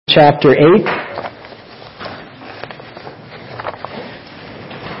Chapter 8.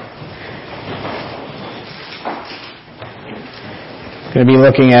 Going to be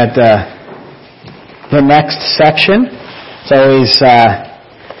looking at the next section. It's always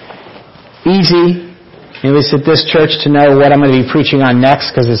easy, at least at this church, to know what I'm going to be preaching on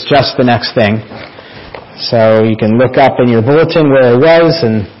next because it's just the next thing. So you can look up in your bulletin where it was,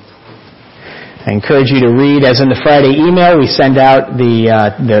 and I encourage you to read. As in the Friday email, we send out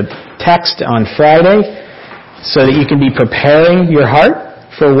the text on Friday so that you can be preparing your heart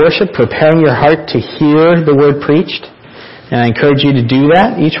for worship, preparing your heart to hear the word preached. And I encourage you to do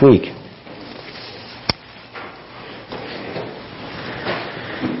that each week.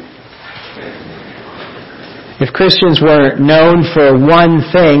 If Christians were known for one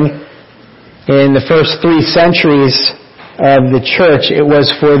thing in the first 3 centuries of the church, it was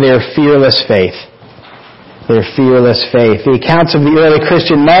for their fearless faith. Their fearless faith. The accounts of the early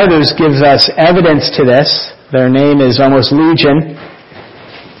Christian martyrs gives us evidence to this. Their name is almost legion.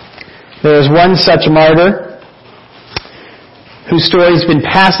 There is one such martyr whose story has been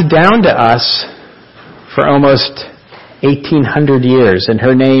passed down to us for almost 1,800 years, and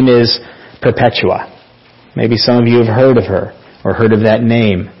her name is Perpetua. Maybe some of you have heard of her or heard of that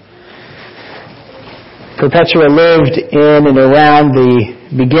name. Perpetua lived in and around the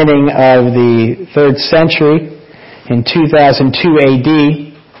beginning of the 3rd century. In 2002 AD,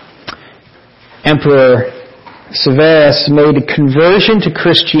 Emperor Severus made a conversion to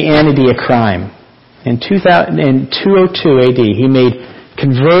Christianity a crime. In 202 AD, he made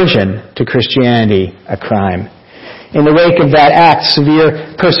conversion to Christianity a crime. In the wake of that act,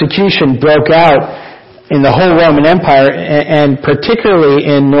 severe persecution broke out in the whole Roman Empire, and particularly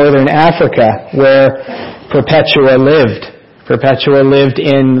in northern Africa, where Perpetua lived. Perpetua lived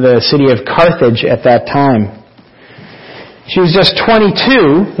in the city of Carthage at that time. She was just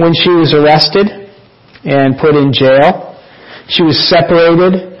 22 when she was arrested and put in jail. She was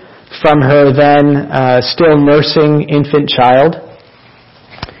separated from her then still nursing infant child.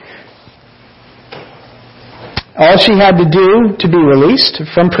 All she had to do to be released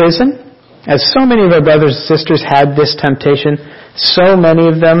from prison, as so many of our brothers and sisters had this temptation, so many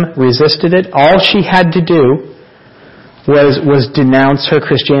of them resisted it. All she had to do was denounce her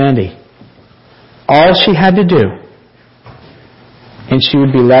Christianity. All she had to do. And she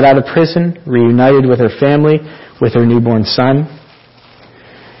would be let out of prison, reunited with her family, with her newborn son.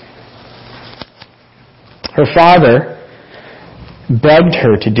 Her father begged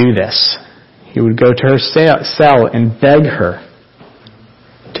her to do this. He would go to her cell and beg her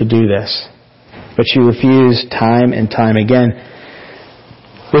to do this. But she refused time and time again.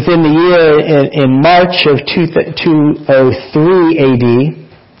 Within the year, in March of 203 AD,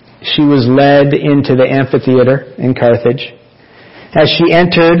 she was led into the amphitheater in Carthage. As she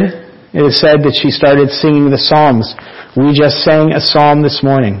entered, it is said that she started singing the Psalms. We just sang a psalm this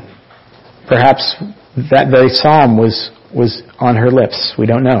morning. Perhaps that very psalm was on her lips. We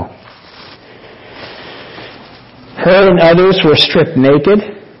don't know. Her and others were stripped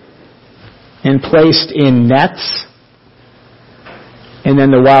naked and placed in nets. And then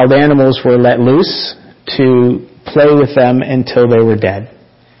the wild animals were let loose to play with them until they were dead.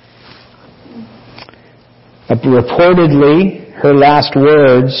 Reportedly, her last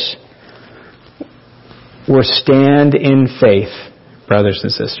words were, "Stand in faith, brothers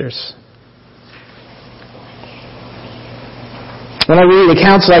and sisters." When I read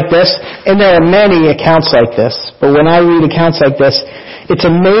accounts like this, and there are many accounts like this, but when I read accounts like this, it's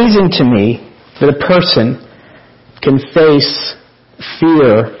amazing to me that a person can face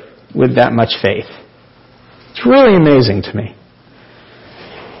fear with that much faith. It's really amazing to me.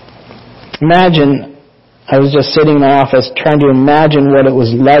 Imagine, I was just sitting in my office trying to imagine what it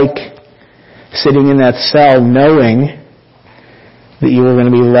was like sitting in that cell knowing that you were going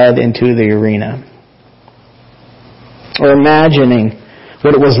to be led into the arena. Or imagining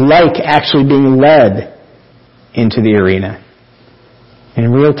what it was like actually being led into the arena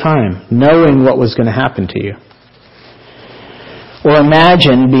in real time, knowing what was going to happen to you. Or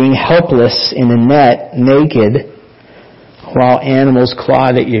imagine being helpless in a net, naked, while animals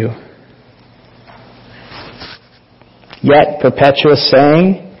clawed at you. Yet Perpetua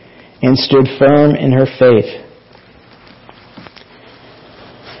sang and stood firm in her faith.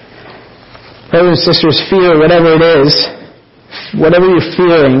 Brothers and sisters, fear, whatever it is, whatever you're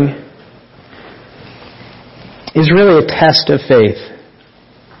fearing, is really a test of faith.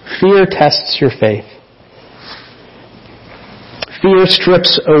 Fear tests your faith. Fear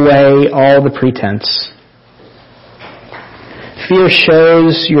strips away all the pretense. Fear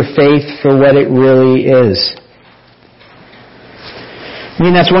shows your faith for what it really is. I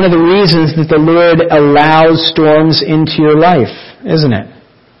mean, that's one of the reasons that the Lord allows storms into your life, isn't it?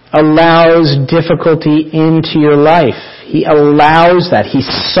 Allows difficulty into your life. He allows that. He's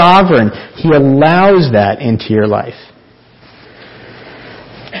sovereign. He allows that into your life.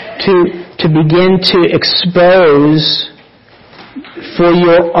 To begin to expose for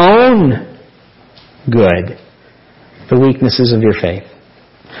your own good the weaknesses of your faith.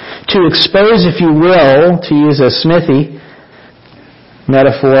 To expose, if you will, to use a Smithy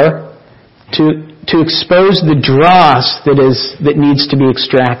metaphor, to expose the dross that needs to be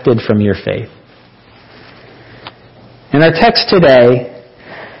extracted from your faith. In our text today,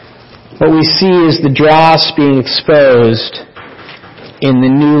 what we see is the dross being exposed in the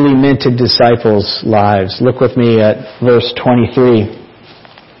newly minted disciples' lives. Look with me at verse 23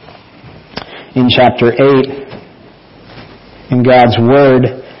 in chapter 8. In God's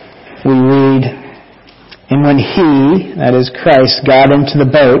Word, we read, "And when he," that is Christ, "got into the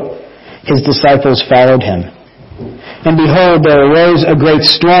boat, his disciples followed him. And behold, there arose a great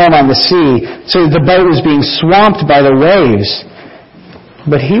storm on the sea, so that the boat was being swamped by the waves.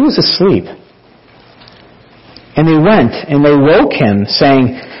 But he was asleep. And they went, and they woke him,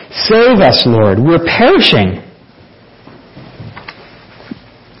 saying, 'Save us, Lord, we're perishing.'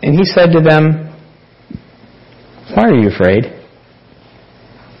 And he said to them, 'Why are you afraid?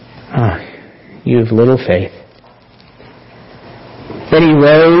 You have little faith.' Then he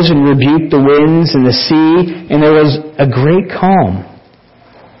rose and rebuked the winds and the sea, and there was a great calm.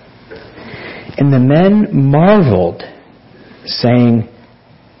 And the men marveled, saying,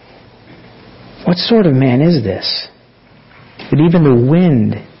 'What sort of man is this, that even the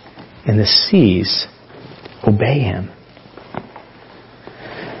wind and the seas obey him?'"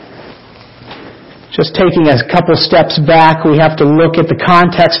 Just taking a couple steps back, we have to look at the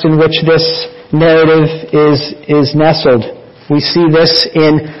context in which this narrative is nestled. We see this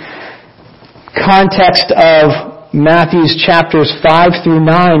in context of Matthew's chapters 5 through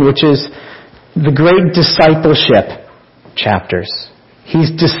 9, which is the great discipleship chapters.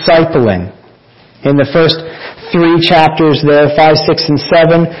 He's discipling. In the first 3 chapters there, 5, 6, and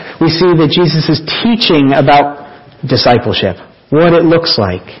 7, we see that Jesus is teaching about discipleship, what it looks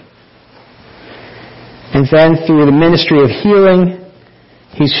like. And then through the ministry of healing,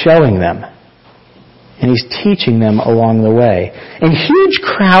 he's showing them. And he's teaching them along the way. And huge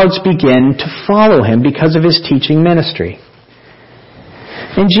crowds begin to follow him because of his teaching ministry.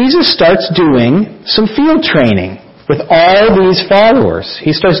 And Jesus starts doing some field training with all these followers.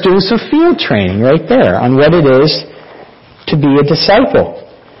 He starts doing some field training right there on what it is to be a disciple.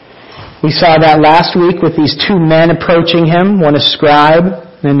 We saw that last week with these 2 men approaching him, one a scribe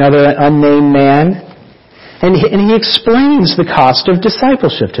and another an unnamed man. And he explains the cost of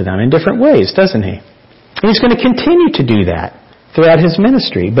discipleship to them in different ways, doesn't he? And he's going to continue to do that throughout his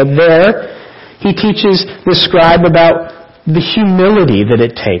ministry. But there, he teaches the scribe about the humility that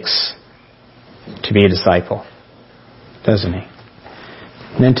it takes to be a disciple, doesn't he?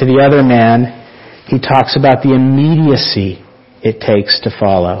 And then to the other man, he talks about the immediacy it takes to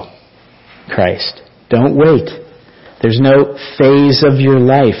follow Christ. Don't wait. There's no phase of your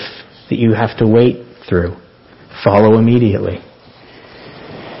life that you have to wait through. Follow immediately.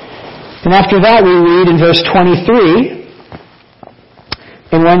 And after that, we read in verse 23,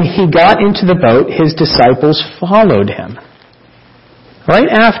 "And when he got into the boat, his disciples followed him." Right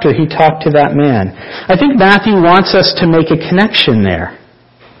after he talked to that man. I think Matthew wants us to make a connection there.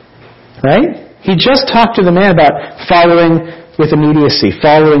 Right? He just talked to the man about following with immediacy,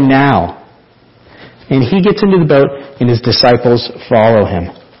 following now. And he gets into the boat, and his disciples follow him.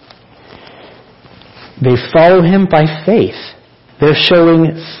 They follow him by faith. They're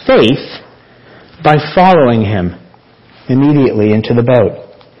showing faith by following him immediately into the boat.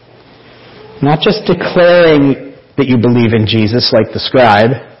 Not just declaring that you believe in Jesus like the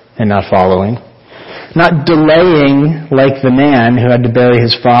scribe and not following. Not delaying like the man who had to bury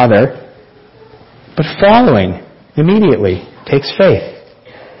his father. But following immediately takes faith.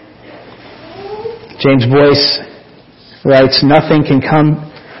 James Boyce writes, "Nothing can come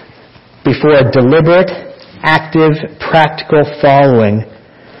before a deliberate, active, practical following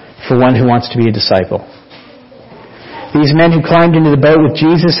for one who wants to be a disciple." These men who climbed into the boat with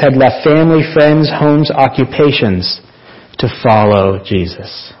Jesus had left family, friends, homes, occupations to follow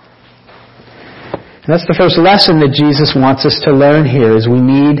Jesus. And that's the first lesson that Jesus wants us to learn here, is we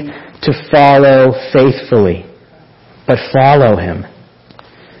need to follow faithfully, but follow him.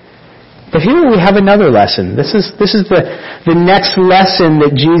 But here we have another lesson. This is the next lesson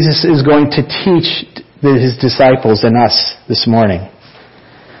that Jesus is going to teach his disciples and us this morning.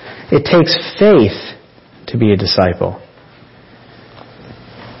 It takes faith to be a disciple.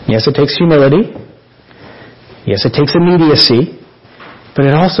 Yes, it takes humility. Yes, it takes immediacy. But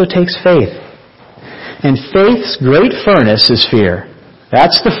it also takes faith. And faith's great furnace is fear.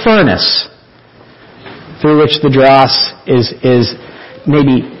 That's the furnace through which the dross is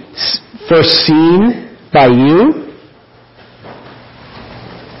maybe first seen by you.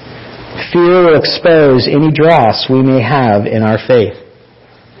 Fear will expose any dross we may have in our faith.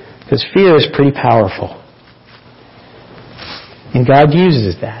 Because fear is pretty powerful. And God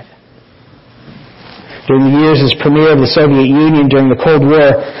uses that. During the years as premier of the Soviet Union during the Cold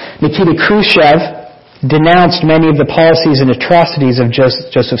War, Nikita Khrushchev denounced many of the policies and atrocities of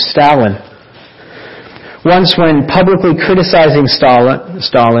Joseph Stalin. Once when publicly criticizing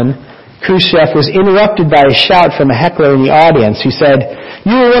Stalin, Khrushchev was interrupted by a shout from a heckler in the audience who said,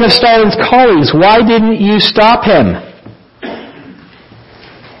 "You were one of Stalin's colleagues. Why didn't you stop him?"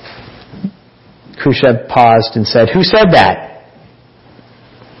 Khrushchev paused and said, "Who said that?"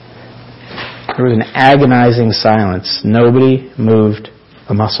 There was an agonizing silence. Nobody moved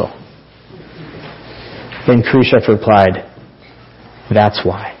a muscle. Then Khrushchev replied, "That's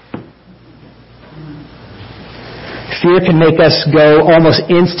why." Fear can make us go almost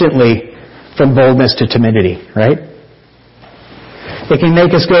instantly from boldness to timidity, right? It can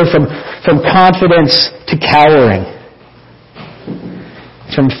make us go from confidence to cowering,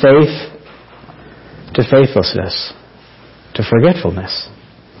 from faith to faithlessness, to forgetfulness.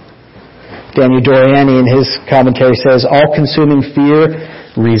 Daniel Doriani in his commentary says, "All-consuming fear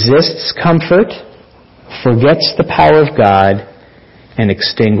resists comfort, forgets the power of God, and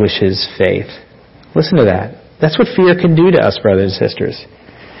extinguishes faith." Listen to that. That's what fear can do to us, brothers and sisters.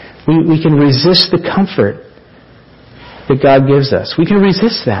 We can resist the comfort that God gives us. We can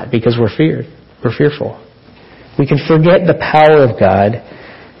resist that because we're fearful. We can forget the power of God,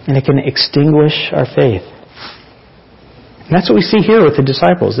 and it can extinguish our faith. And that's what we see here with the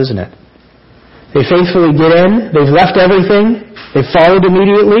disciples, isn't it? They faithfully get in. They've left everything. They've followed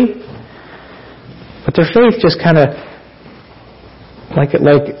immediately. But their faith just kind of, like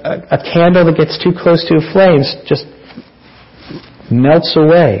a candle that gets too close to a flame, just melts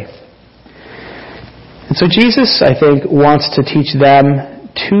away. And so Jesus, I think, wants to teach them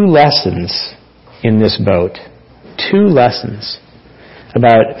two lessons in this boat. Two lessons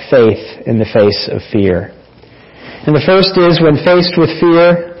about faith in the face of fear. And the first is, when faced with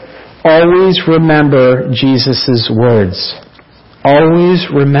fear, always remember Jesus' words. Always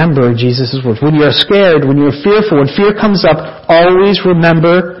remember Jesus' words. When you're scared, when you're fearful, when fear comes up, always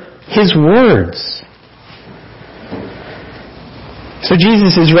remember His words. So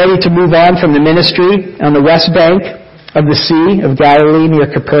Jesus is ready to move on from the ministry on the west bank of the Sea of Galilee near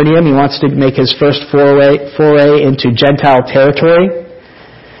Capernaum. He wants to make his first foray into Gentile territory.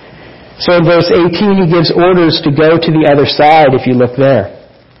 So in verse 18, he gives orders to go to the other side, if you look there.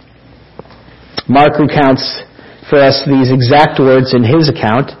 Mark recounts for us these exact words in his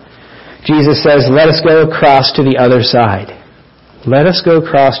account. Jesus says, "Let us go across to the other side." Let us go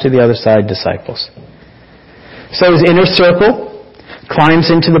across to the other side, disciples. So his inner circle climbs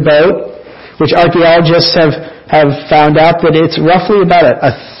into the boat, which archaeologists have found out that it's roughly about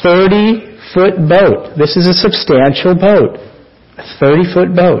a 30-foot boat. This is a substantial boat, a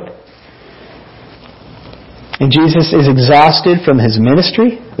 30-foot boat. And Jesus is exhausted from his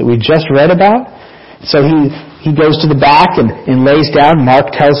ministry that we just read about. So he goes to the back and lays down.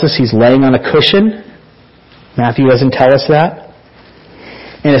 Mark tells us he's laying on a cushion. Matthew doesn't tell us that.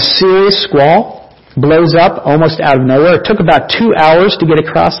 And a serious squall blows up almost out of nowhere. It took about 2 hours to get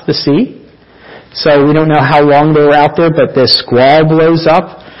across the sea. So we don't know how long they were out there, but this squall blows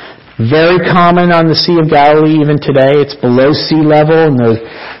up. Very common on the Sea of Galilee even today. It's below sea level, and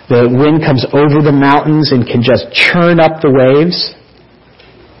the wind comes over the mountains and can just churn up the waves.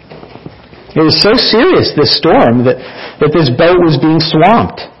 It was so serious, this storm, that this boat was being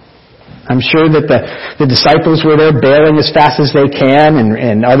swamped. I'm sure that the disciples were there bailing as fast as they can,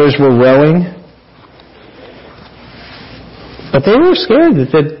 and others were rowing. But they were scared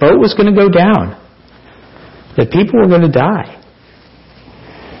that the boat was going to go down, that people were going to die.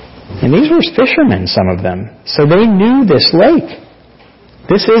 And these were fishermen, some of them, so they knew this lake.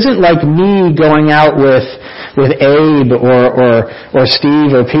 This isn't like me going out with Abe or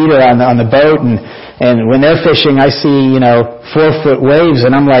Steve or Peter on the boat, and when they're fishing, I see 4-foot waves,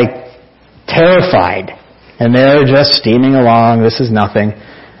 and I'm like terrified, and they're just steaming along. This is nothing.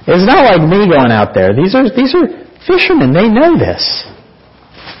 It's not like me going out there. These are fishermen. They know this.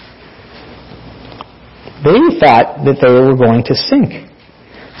 They thought that they were going to sink.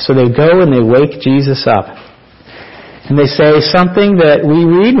 So they go and they wake Jesus up. And they say something that we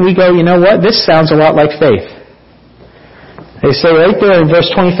read and we go, you know what? This sounds a lot like faith. They say right there in verse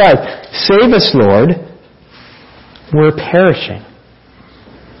 25, "Save us, Lord, we're perishing."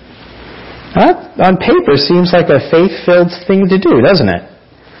 That, on paper, seems like a faith-filled thing to do, doesn't it?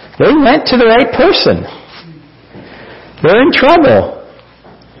 They went to the right person. They're in trouble.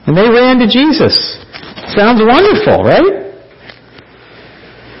 And they ran to Jesus. Sounds wonderful, right?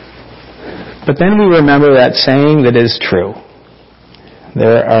 But then we remember that saying that is true.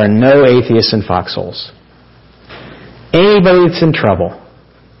 There are no atheists in foxholes. Anybody that's in trouble,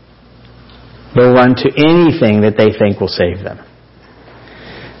 they'll run to anything that they think will save them.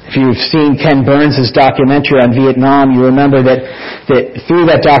 If you've seen Ken Burns' documentary on Vietnam, you remember that through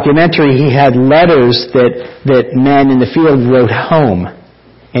that documentary he had letters that men in the field wrote home,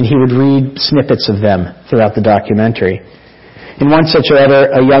 and he would read snippets of them throughout the documentary. In one such letter,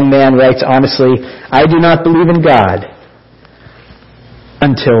 a young man writes honestly, "I do not believe in God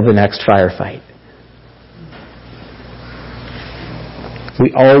until the next firefight."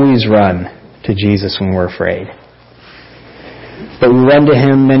 We always run to Jesus when we're afraid. But we run to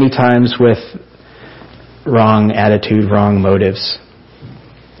Him many times with wrong attitude, wrong motives.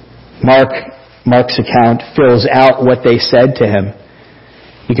 Mark's account fills out what they said to Him.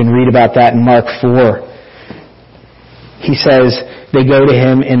 You can read about that in Mark 4. He says they go to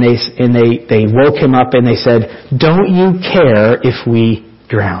Him and they woke Him up and they said, "Don't you care if we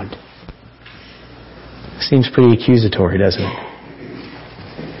drowned?" Seems pretty accusatory, doesn't it?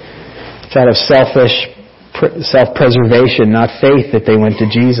 It's out of self-preservation, not faith, that they went to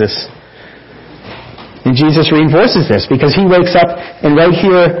Jesus. And Jesus reinforces this because He wakes up, and right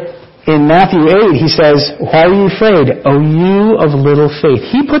here in Matthew 8, He says, "Why are you afraid, O you of little faith?"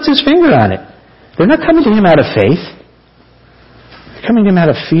 He puts His finger on it. They're not coming to Him out of faith. They're coming to Him out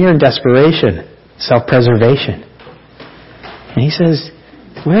of fear and desperation, self-preservation. And He says,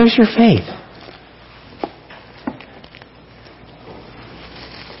 "Where's your faith?"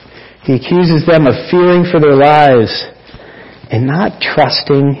 He accuses them of fearing for their lives and not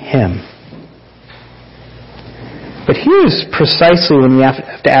trusting Him. But here's precisely when we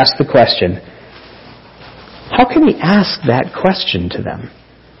have to ask the question, how can we ask that question to them?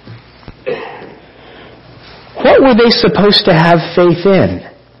 What were they supposed to have faith in?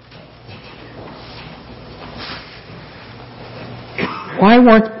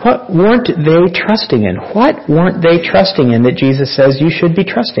 What weren't they trusting in? What weren't they trusting in that Jesus says you should be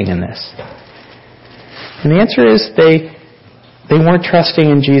trusting in this? And the answer is they weren't trusting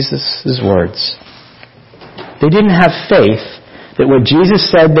in Jesus' words. They didn't have faith that what Jesus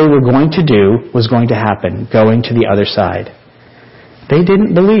said they were going to do was going to happen, going to the other side. They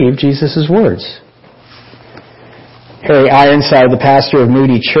didn't believe Jesus' words. Harry Ironside, the pastor of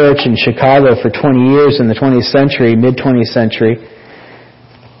Moody Church in Chicago for 20 years in the 20th century, mid-20th century,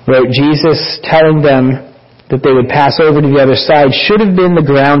 wrote, "Jesus telling them that they would pass over to the other side should have been the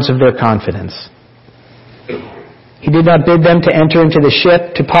grounds of their confidence. He did not bid them to enter into the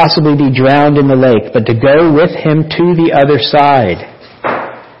ship to possibly be drowned in the lake, but to go with Him to the other side.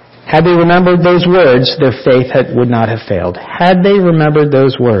 Had they remembered those words, their faith would not have failed." Had they remembered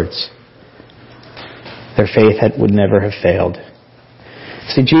those words, their faith would never have failed.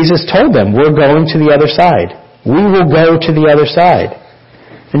 See, Jesus told them, we're going to the other side. We will go to the other side.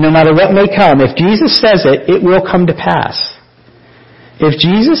 And no matter what may come, if Jesus says it, it will come to pass. If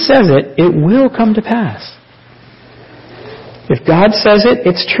Jesus says it, it will come to pass. If God says it,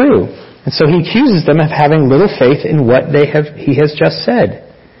 it's true. And so He accuses them of having little faith in what He has just said.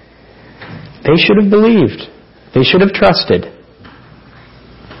 They should have believed. They should have trusted.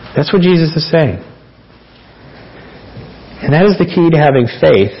 That's what Jesus is saying. And that is the key to having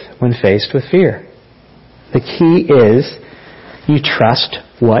faith when faced with fear. The key is you trust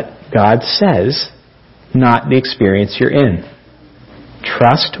what God says, not the experience you're in.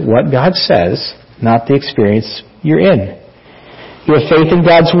 Trust what God says, not the experience you're in. You have faith in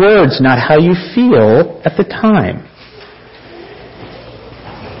God's words, not how you feel at the time.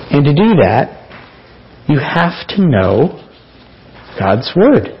 And to do that, you have to know God's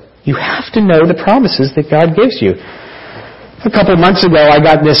Word. You have to know the promises that God gives you. A couple of months ago, I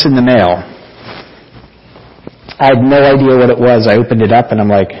got this in the mail. I had no idea what it was. I opened it up and I'm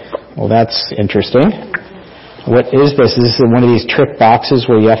like, well, that's interesting. What is this? Is this one of these trick boxes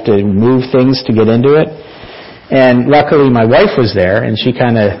where you have to move things to get into it? And luckily my wife was there and she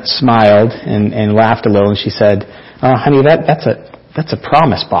kind of smiled and laughed a little and she said, "Oh, honey, that's a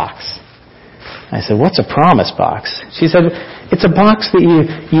promise box." I said, "What's a promise box?" She said, "It's a box that you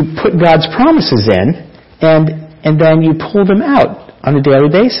put God's promises in and then you pull them out on a daily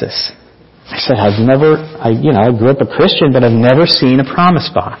basis." I said, I grew up a Christian, but I've never seen a promise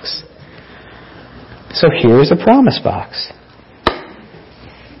box. So here's a promise box.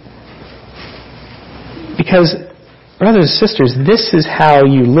 Because, brothers and sisters, this is how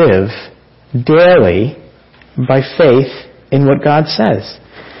you live daily by faith in what God says.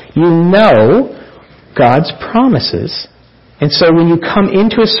 You know God's promises. And so when you come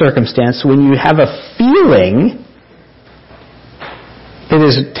into a circumstance, when you have a feeling that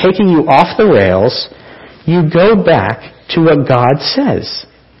is taking you off the rails, you go back to what God says,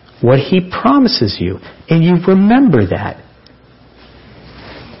 what He promises you, and you remember that.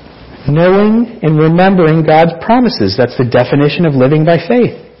 Knowing and remembering God's promises, that's the definition of living by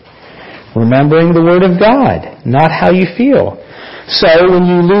faith. Remembering the Word of God, not how you feel. So when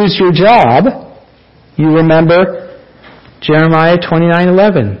you lose your job, you remember Jeremiah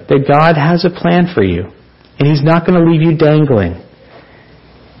 29:11, that God has a plan for you, and He's not going to leave you dangling.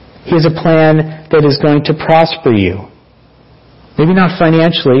 He has a plan that is going to prosper you. Maybe not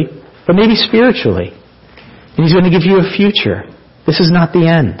financially, but maybe spiritually. And He's going to give you a future. This is not the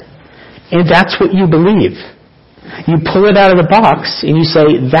end. And that's what you believe. You pull it out of the box and you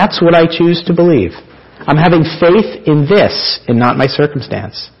say, that's what I choose to believe. I'm having faith in this and not my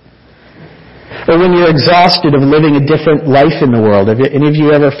circumstance. Or when you're exhausted of living a different life in the world. Have any of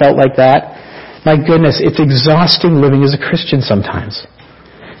you ever felt like that? My goodness, it's exhausting living as a Christian sometimes.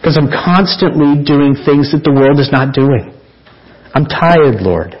 Because I'm constantly doing things that the world is not doing. I'm tired,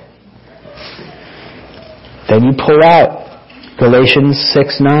 Lord. Then you pull out Galatians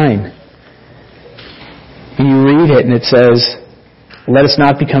 6:9. And you read it and it says, let us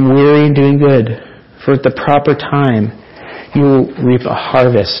not become weary in doing good, for at the proper time you will reap a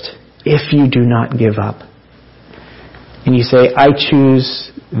harvest if you do not give up. And you say, I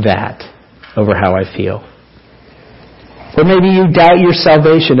choose that over how I feel. Or maybe you doubt your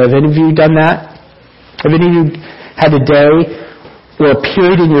salvation. Have any of you done that? Have any of you had a day or a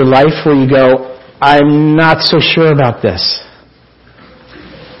period in your life where you go, I'm not so sure about this?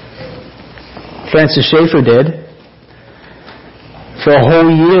 Francis Schaeffer did for a whole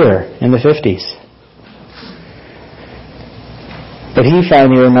year in the 50s. But he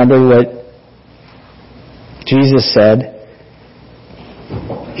finally remembered what Jesus said,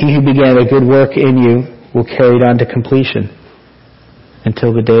 he who began a good work in you will carry it on to completion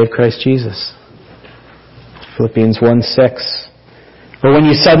until the day of Christ Jesus. Philippians 1:6. Or when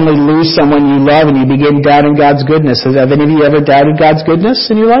you suddenly lose someone you love and you begin doubting God's goodness. Have any of you ever doubted God's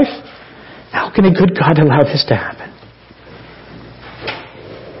goodness in your life? How can a good God allow this to happen?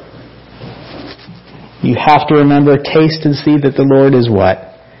 You have to remember, taste and see that the Lord is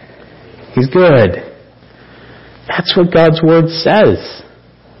what? He's good. That's what God's Word says.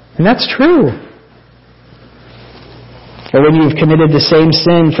 And that's true. Or when you've committed the same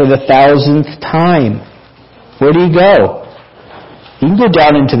sin for the 1,000th time, where do you go? You can go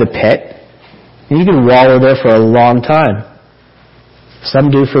down into the pit, and you can wallow there for a long time.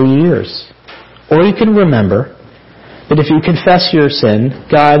 Some do for years. Or you can remember that if you confess your sin,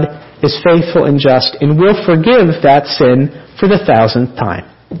 God is faithful and just and will forgive that sin for the 1,000th time.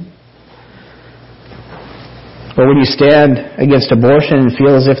 Or when you stand against abortion and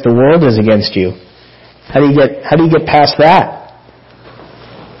feel as if the world is against you, how do you get past that?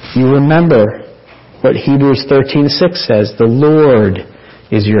 You remember what Hebrews 13:6 says, the Lord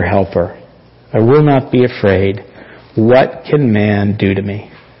is your helper. I will not be afraid. What can man do to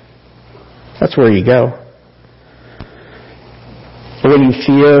me? That's where you go. Or when you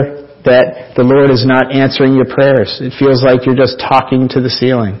fear that the Lord is not answering your prayers, it feels like you're just talking to the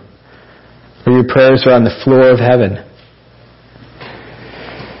ceiling, or your prayers are on the floor of heaven.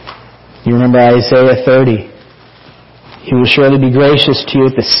 You remember Isaiah 30. He will surely be gracious to you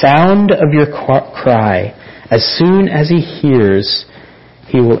at the sound of your cry. As soon as He hears,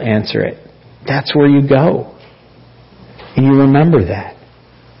 He will answer it. That's where you go. And you remember that.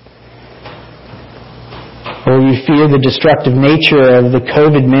 Or you fear the destructive nature of the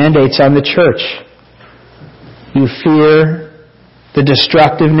COVID mandates on the church. You fear the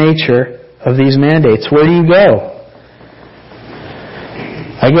destructive nature of these mandates. Where do you go?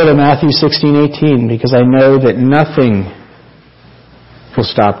 I go to Matthew 16:18 because I know that nothing will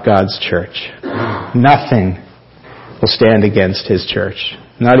stop God's church. Nothing will stand against His church.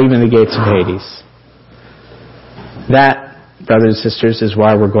 Not even the gates of Hades. That, brothers and sisters, is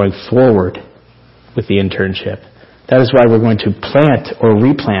why we're going forward with the internship. That is why we're going to plant or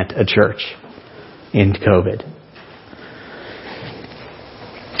replant a church in COVID.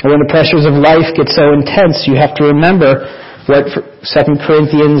 When the pressures of life get so intense, you have to remember what 2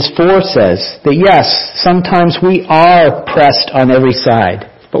 Corinthians 4 says, that yes, sometimes we are pressed on every side,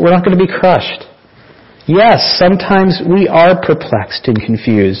 but we're not going to be crushed. Yes, sometimes we are perplexed and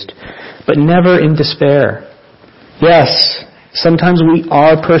confused, but never in despair. Yes, sometimes we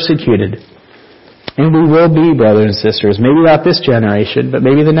are persecuted, And we will be, brothers and sisters, maybe not this generation, but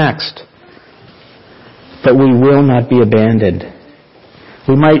maybe the next. But we will not be abandoned.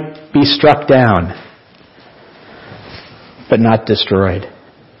 We might be struck down, but not destroyed.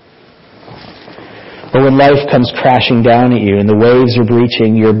 But when life comes crashing down at you and the waves are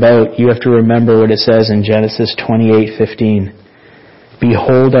breaching your boat, you have to remember what it says in Genesis 28:15.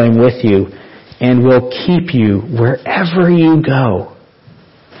 Behold, I am with you and will keep you wherever you go.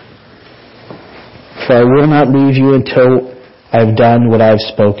 For I will not leave you until I have done what I have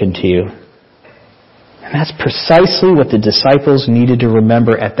spoken to you. And that's precisely what the disciples needed to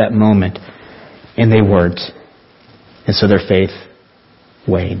remember at that moment, and they weren't. And so their faith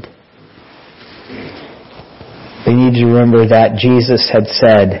waned. They needed to remember that Jesus had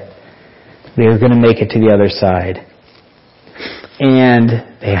said they were going to make it to the other side. And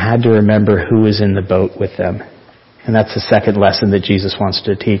they had to remember who was in the boat with them. And that's the second lesson that Jesus wants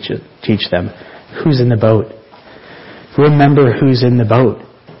to teach them. Who's in the boat? Remember who's in the boat.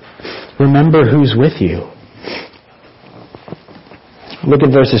 Remember who's with you. Look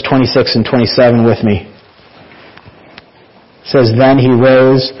at verses 26 and 27 with me. It says, Then he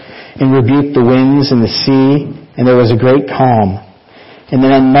rose and rebuked the winds and the sea, and there was a great calm. And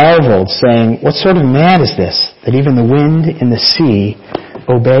then I marveled, saying, What sort of man is this, that even the wind and the sea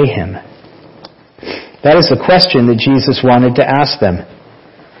obey him? That is the question that Jesus wanted to ask them.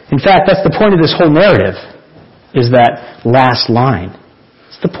 In fact, that's the point of this whole narrative, is that last line.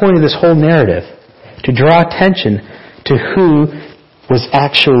 It's the point of this whole narrative, to draw attention to who was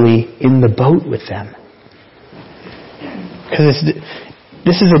actually in the boat with them. Because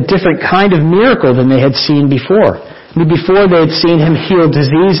this is a different kind of miracle than they had seen before. I mean, before they had seen him heal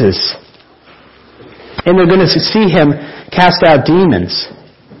diseases. And they're going to see him cast out demons.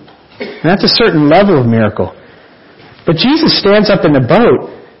 And that's a certain level of miracle. But Jesus stands up in the boat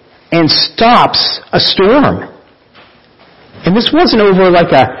and stops a storm. And this wasn't over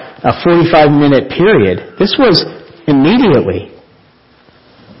like a 45-minute period. This was immediately.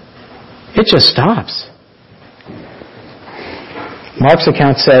 It just stops. Mark's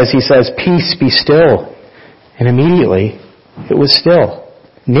account says, he says, Peace, be still. And immediately, it was still.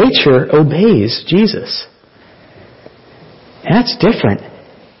 Nature obeys Jesus. And that's different.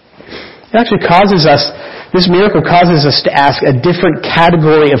 It actually this miracle causes us to ask a different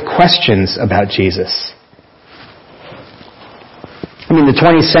category of questions about Jesus. I mean, the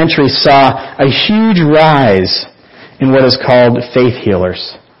 20th century saw a huge rise in what is called faith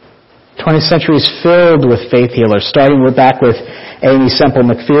healers. 20th century is filled with faith healers, starting back with Amy Semple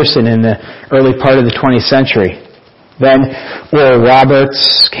McPherson in the early part of the 20th century. Then Oral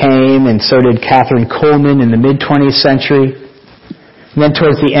Roberts came, and so did Catherine Coleman in the mid-20th century. And then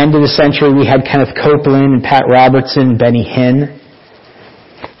towards the end of the century, we had Kenneth Copeland and Pat Robertson and Benny Hinn.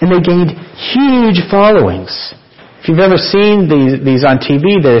 And they gained huge followings. If you've ever seen these on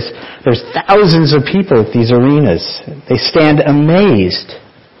TV, there's thousands of people at these arenas. They stand amazed.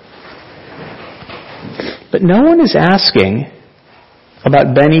 But no one is asking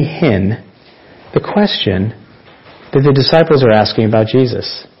about Benny Hinn the question that the disciples are asking about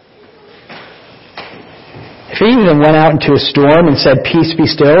Jesus. If any of them went out into a storm and said, Peace, be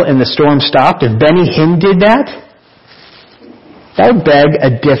still, and the storm stopped, if Benny Hinn did that, that would beg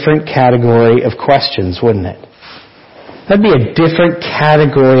a different category of questions, wouldn't it? That'd be a different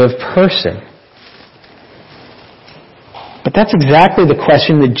category of person. But that's exactly the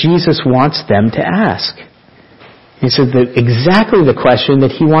question that Jesus wants them to ask. He said that exactly the question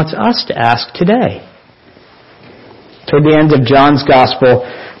that he wants us to ask today. Toward the end of John's Gospel,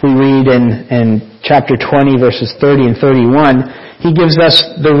 we read in chapter 20, verses 30 and 31, he gives us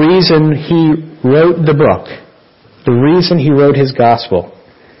the reason he wrote the book, the reason he wrote his Gospel.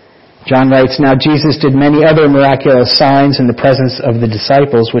 John writes, Now Jesus did many other miraculous signs in the presence of the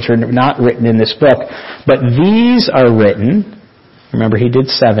disciples, which are not written in this book, but these are written, remember he did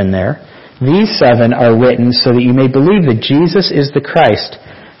 7 there, these 7 are written so that you may believe that Jesus is the Christ,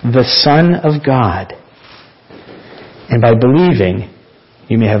 the Son of God. And by believing,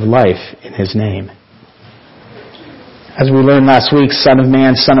 you may have life in his name. As we learned last week, Son of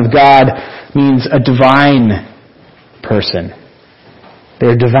Man, Son of God means a divine person.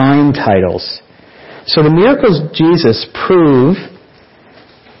 They're divine titles. So the miracles of Jesus prove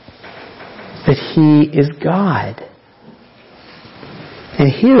that he is God. And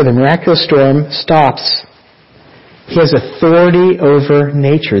here the miraculous storm stops. He has authority over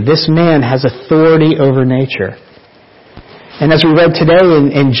nature. This man has authority over nature. And as we read today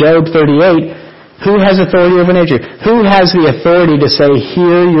in Job 38, who has authority over nature? Who has the authority to say,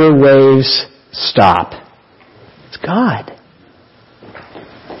 here your waves stop? It's God.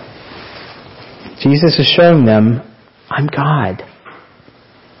 Jesus is showing them, I'm God,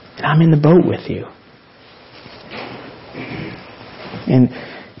 and I'm in the boat with you. And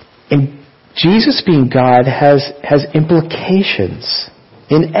Jesus being God has implications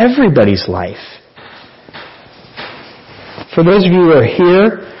in everybody's life. For those of you who are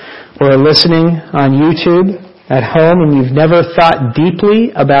here or are listening on YouTube at home and you've never thought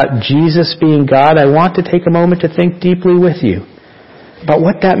deeply about Jesus being God, I want to take a moment to think deeply with you about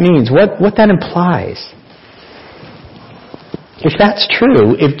what that means, what that implies. If that's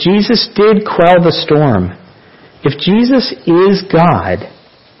true, if Jesus did quell the storm, if Jesus is God,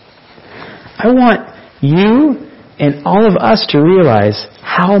 I want you and all of us to realize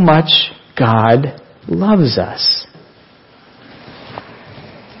how much God loves us.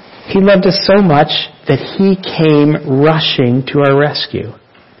 He loved us so much that He came rushing to our rescue.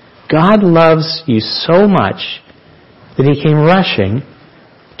 God loves you so much that He came rushing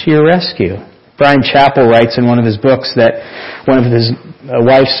to your rescue. Brian Chappell writes in one of his books that one of his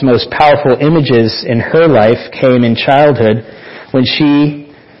wife's most powerful images in her life came in childhood when she,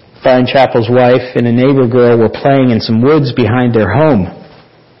 Brian Chappell's wife, and a neighbor girl were playing in some woods behind their home.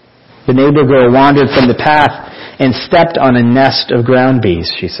 The neighbor girl wandered from the path and stepped on a nest of ground bees,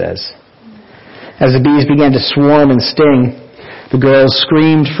 she says. As the bees began to swarm and sting, the girl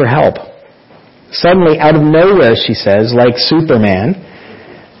screamed for help. Suddenly, out of nowhere, she says, like Superman,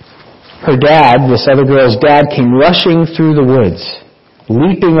 her dad, this other girl's dad, came rushing through the woods,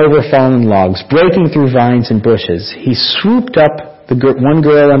 leaping over fallen logs, breaking through vines and bushes. He swooped up one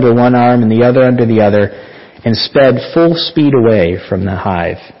girl under one arm and the other under the other and sped full speed away from the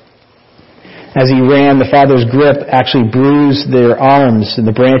hive. As he ran, the father's grip actually bruised their arms, and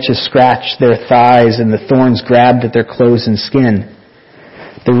the branches scratched their thighs, and the thorns grabbed at their clothes and skin.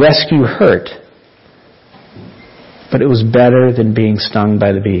 The rescue hurt, but it was better than being stung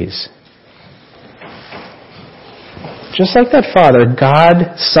by the bees. Just like that father,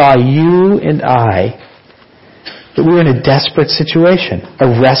 God saw you and I, that we were in a desperate situation,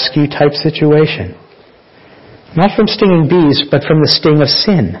 a rescue type situation. Not from stinging bees, but from the sting of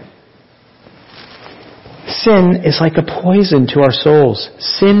sin. Sin is like a poison to our souls.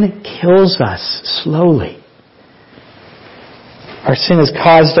 Sin kills us slowly. Our sin has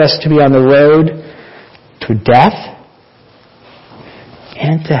caused us to be on the road to death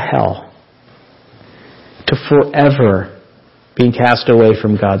and to hell, to forever being cast away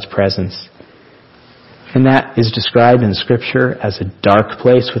from God's presence. And that is described in Scripture as a dark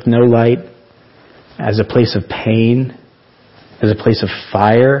place with no light, as a place of pain, as a place of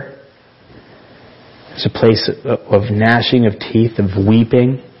fire, as a place of gnashing of teeth, of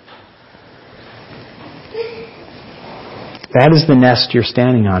weeping. That is the nest you're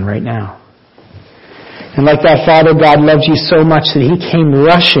standing on right now. And like that Father, God loves you so much that He came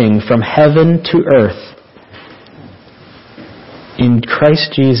rushing from heaven to earth in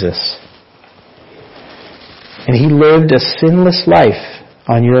Christ Jesus. And He lived a sinless life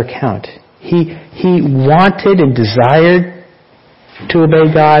on your account. He wanted and desired to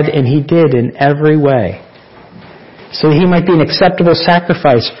obey God, and He did in every way, so that He might be an acceptable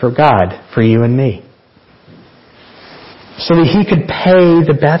sacrifice for God, for you and me. So that He could pay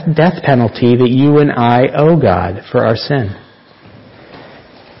the death penalty that you and I owe God for our sin.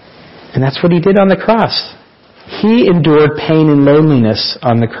 And that's what He did on the cross. He endured pain and loneliness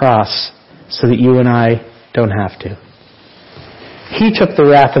on the cross so that you and I don't have to. He took the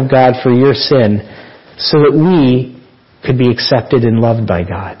wrath of God for your sin so that we could be accepted and loved by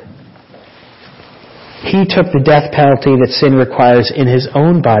God. He took the death penalty that sin requires in His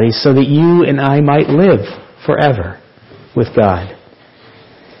own body so that you and I might live forever with God.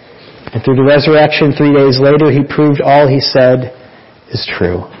 And through the resurrection 3 days later, He proved all He said is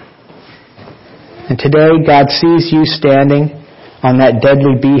true. And today, God sees you standing on that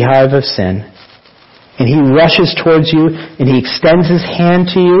deadly beehive of sin, and He rushes towards you, and He extends His hand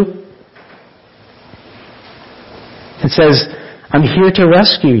to you and says, I'm here to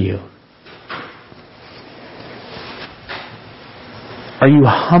rescue you. Are you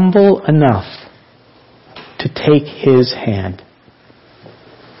humble enough to take His hand?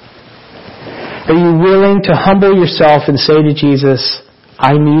 Are you willing to humble yourself and say to Jesus,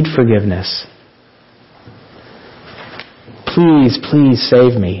 I need forgiveness. Please, please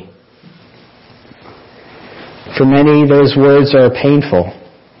save me. For many, those words are painful.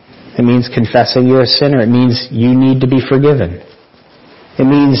 It means confessing you're a sinner. It means you need to be forgiven. It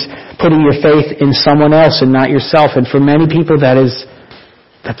means putting your faith in someone else and not yourself. And for many people, that's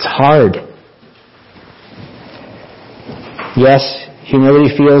hard. Yes,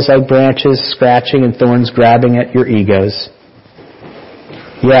 humility feels like branches scratching and thorns grabbing at your egos.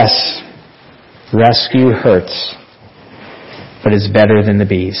 Yes, Rescue hurts, but is better than the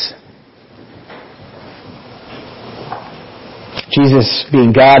bees. Jesus,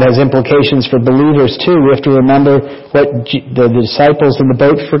 being God, has implications for believers too. We have to remember what the disciples in the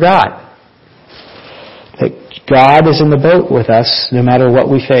boat forgot. That God is in the boat with us no matter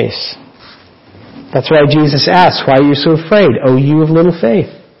what we face. That's why Jesus asks, why are you so afraid, O you of little faith?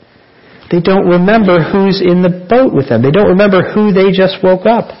 They don't remember who's in the boat with them. They don't remember who they just woke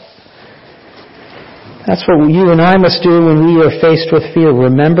up. That's what you and I must do when we are faced with fear.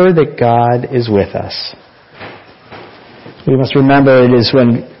 Remember that God is with us. We must remember it is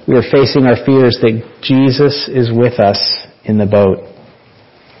when we are facing our fears that Jesus is with us in the boat.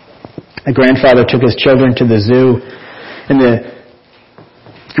 A grandfather took his children to the zoo, and the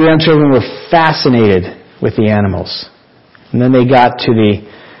grandchildren were fascinated with the animals. And then they got to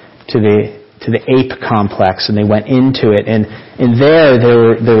the ape complex, and they went into it, and in there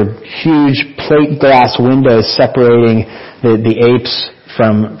were huge plate glass windows separating the apes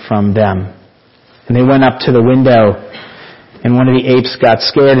from them. And they went up to the window, and one of the apes got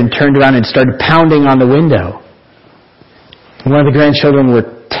scared and turned around and started pounding on the window. And one of the grandchildren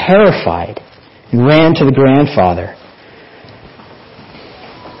were terrified and ran to the grandfather.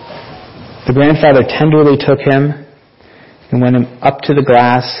 The grandfather tenderly took him and went up to the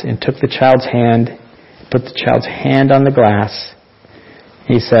glass and took the child's hand, put the child's hand on the glass.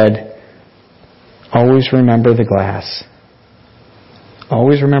 He said, always remember the glass.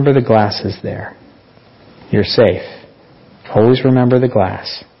 Always remember the glass is there. You're safe. Always remember the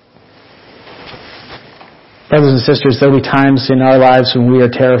glass. Brothers and sisters, there'll be times in our lives when we are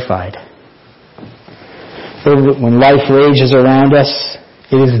terrified. When life rages around us,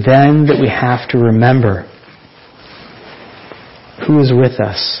 it is then that we have to remember who is with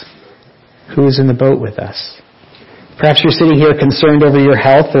us, who is in the boat with us. Perhaps you're sitting here concerned over your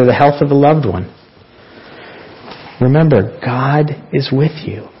health or the health of a loved one. Remember, God is with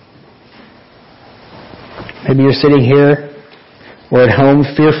you. Maybe you're sitting here or at home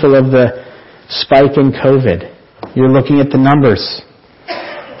fearful of the spike in COVID. You're looking at the numbers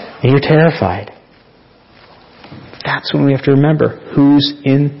and you're terrified. That's when we have to remember who's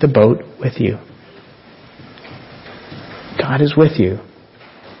in the boat with you. God is with you.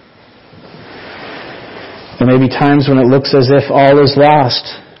 There may be times when it looks as if all is lost.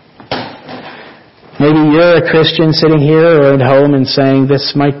 Maybe you're a Christian sitting here or at home and saying,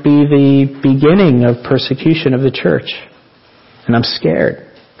 this might be the beginning of persecution of the church, and I'm scared.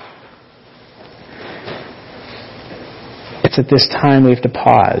 It's at this time we have to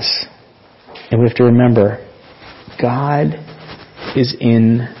pause, and we have to remember, God is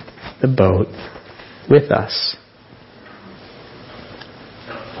in the boat with us.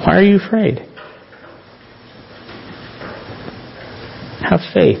 Why are you afraid? Have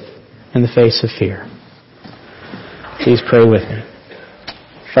faith in the face of fear. Please pray with me.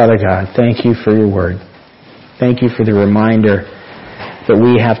 Father God, thank you for your word. Thank you for the reminder that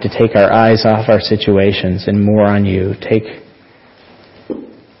we have to take our eyes off our situations and more on you. Take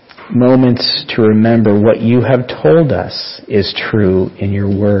moments to remember what you have told us is true in your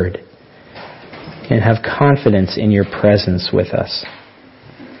word, and have confidence in your presence with us.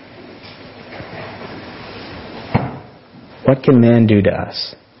 What can man do to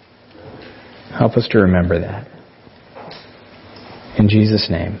us? Help us to remember that. In Jesus'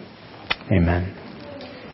 name, amen.